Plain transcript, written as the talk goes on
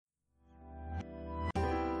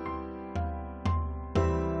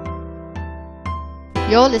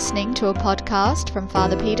You're listening to a podcast from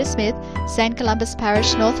Father Peter Smith, St. Columba's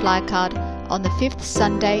Parish, North Leichhardt, on the 5th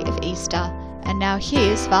Sunday of Easter. And now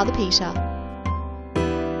here's Father Peter.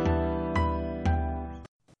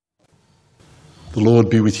 The Lord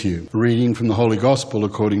be with you. A reading from the Holy Gospel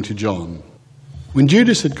according to John. When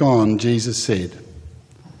Judas had gone, Jesus said,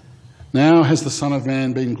 "Now has the Son of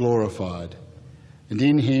Man been glorified, and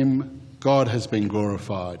in him God has been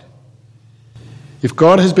glorified. If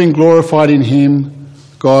God has been glorified in him,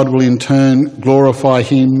 God will in turn glorify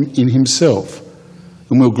him in himself,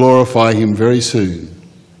 and will glorify him very soon.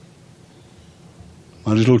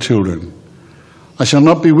 My little children, I shall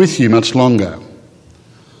not be with you much longer.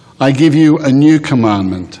 I give you a new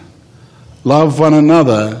commandment. Love one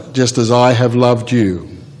another just as I have loved you.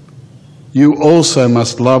 You also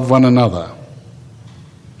must love one another.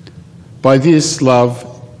 By this love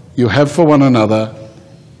you have for one another,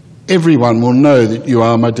 everyone will know that you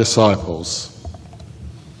are my disciples."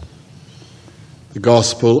 The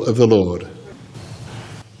Gospel of the Lord.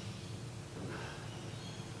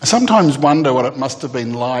 I sometimes wonder what it must have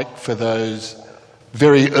been like for those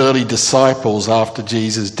very early disciples after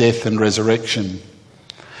Jesus' death and resurrection.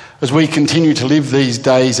 As we continue to live these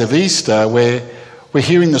days of Easter, where we're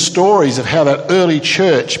hearing the stories of how that early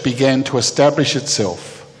church began to establish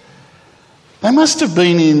itself. They must have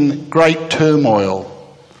been in great turmoil,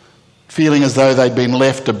 feeling as though they'd been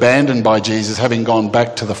left abandoned by Jesus, having gone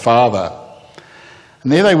back to the Father.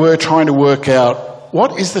 And there they were trying to work out,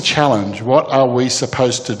 what is the challenge? What are we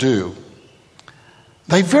supposed to do?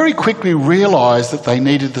 They very quickly realised that they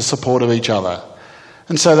needed the support of each other.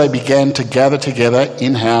 And so they began to gather together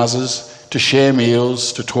in houses, to share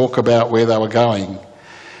meals, to talk about where they were going.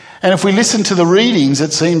 And if we listen to the readings,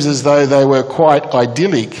 it seems as though they were quite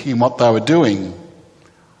idyllic in what they were doing.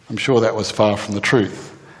 I'm sure that was far from the truth.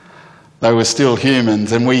 They were still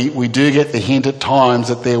humans, and we do get the hint at times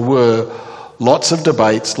that there were lots of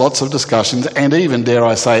debates, lots of discussions, and even, dare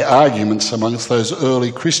I say, arguments amongst those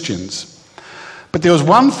early Christians. But there was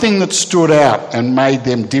one thing that stood out and made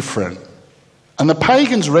them different, and the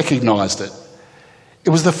pagans recognised it.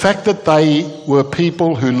 It was the fact that they were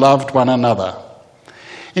people who loved one another.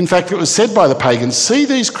 In fact, it was said by the pagans, "See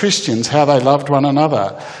these Christians, how they loved one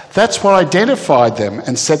another." That's what identified them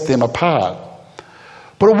and set them apart.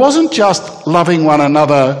 But it wasn't just loving one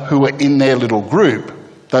another who were in their little group,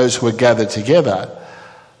 those who were gathered together.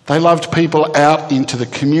 They loved people out into the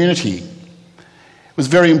community. It was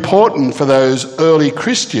very important for those early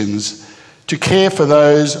Christians to care for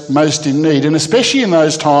those most in need, and especially in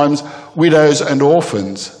those times, widows and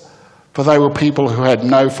orphans, for they were people who had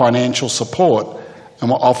no financial support and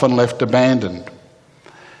were often left abandoned.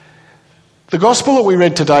 The Gospel that we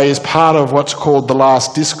read today is part of what's called the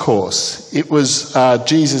Last Discourse. It was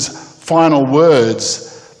Jesus' final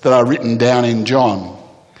words that are written down in John.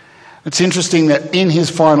 It's interesting that in his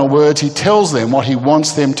final words he tells them what he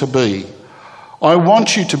wants them to be. I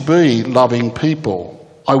want you to be loving people.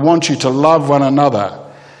 I want you to love one another.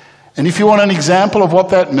 And if you want an example of what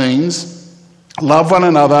that means, love one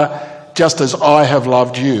another just as I have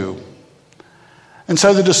loved you. And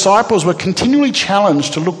so the disciples were continually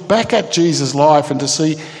challenged to look back at Jesus' life and to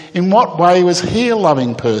see in what way was he a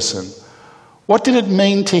loving person? What did it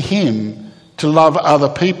mean to him to love other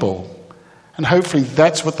people? And hopefully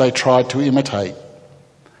that's what they tried to imitate.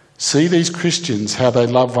 See these Christians, how they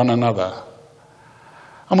love one another.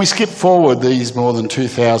 And we skip forward these more than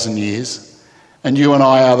 2,000 years, and you and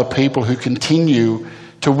I are the people who continue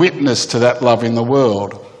to witness to that love in the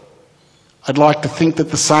world. I'd like to think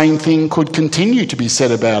that the same thing could continue to be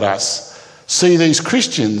said about us. See these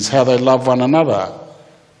Christians, how they love one another.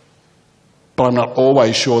 But I'm not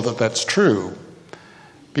always sure that that's true,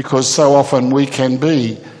 because so often we can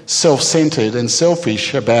be self-centred and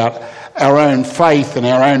selfish about our own faith and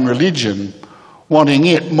our own religion, wanting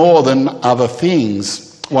it more than other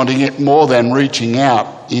things, wanting it more than reaching out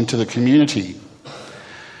into the community.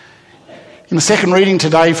 In the second reading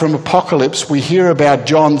today from Apocalypse, we hear about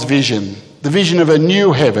John's vision, the vision of a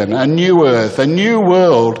new heaven, a new earth, a new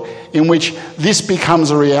world in which this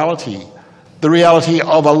becomes a reality, the reality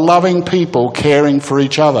of a loving people caring for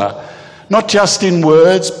each other, not just in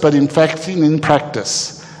words, but in fact in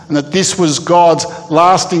practice. And that this was God's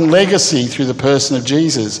lasting legacy through the person of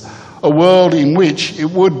Jesus, a world in which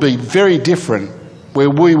it would be very different, where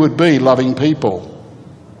we would be loving people.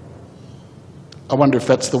 I wonder if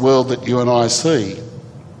that's the world that you and I see.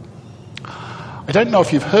 I don't know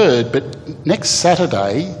if you've heard, but next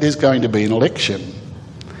Saturday there's going to be an election.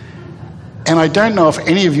 And I don't know if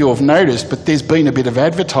any of you have noticed, but there's been a bit of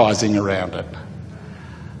advertising around it.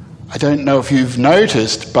 I don't know if you've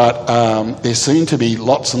noticed, but there seem to be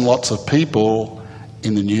lots and lots of people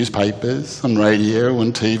in the newspapers, on radio,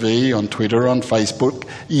 on TV, on Twitter, on Facebook,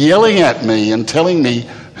 yelling at me and telling me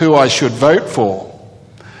who I should vote for.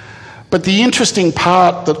 But the interesting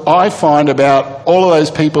part that I find about all of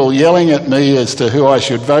those people yelling at me as to who I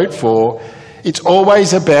should vote for, it's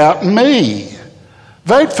always about me.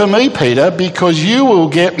 Vote for me, Peter, because you will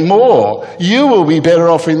get more. You will be better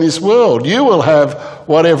off in this world. You will have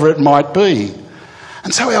whatever it might be.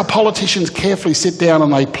 And so our politicians carefully sit down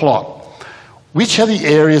and they plot. Which are the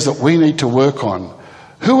areas that we need to work on?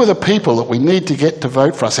 Who are the people that we need to get to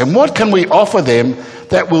vote for us? And what can we offer them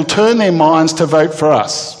that will turn their minds to vote for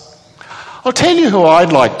us? I'll tell you who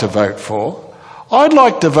I'd like to vote for. I'd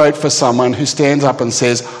like to vote for someone who stands up and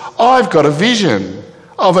says, I've got a vision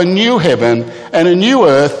of a new heaven and a new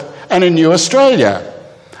earth and a new Australia.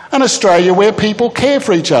 An Australia where people care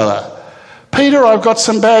for each other. Peter, I've got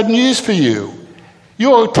some bad news for you.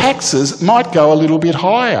 Your taxes might go a little bit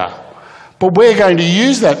higher, but we're going to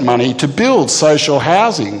use that money to build social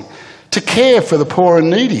housing, to care for the poor and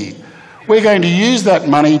needy. We're going to use that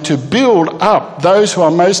money to build up those who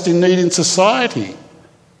are most in need in society.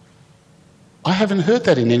 I haven't heard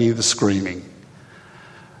that in any of the screaming.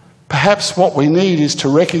 Perhaps what we need is to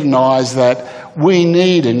recognise that we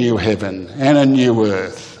need a new heaven and a new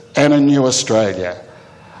earth and a new Australia,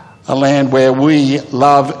 a land where we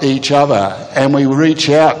love each other and we reach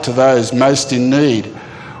out to those most in need,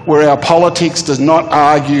 where our politics does not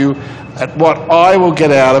argue at what I will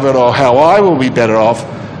get out of it or how I will be better off,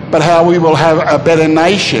 but how we will have a better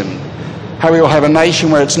nation, how we will have a nation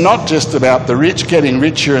where it's not just about the rich getting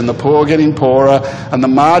richer and the poor getting poorer and the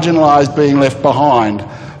marginalised being left behind,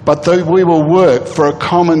 but that we will work for a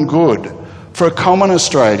common good, for a common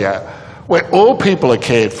Australia, where all people are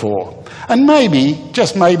cared for. And maybe,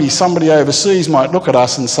 just maybe, somebody overseas might look at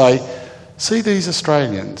us and say, see these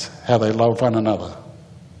Australians, how they love one another.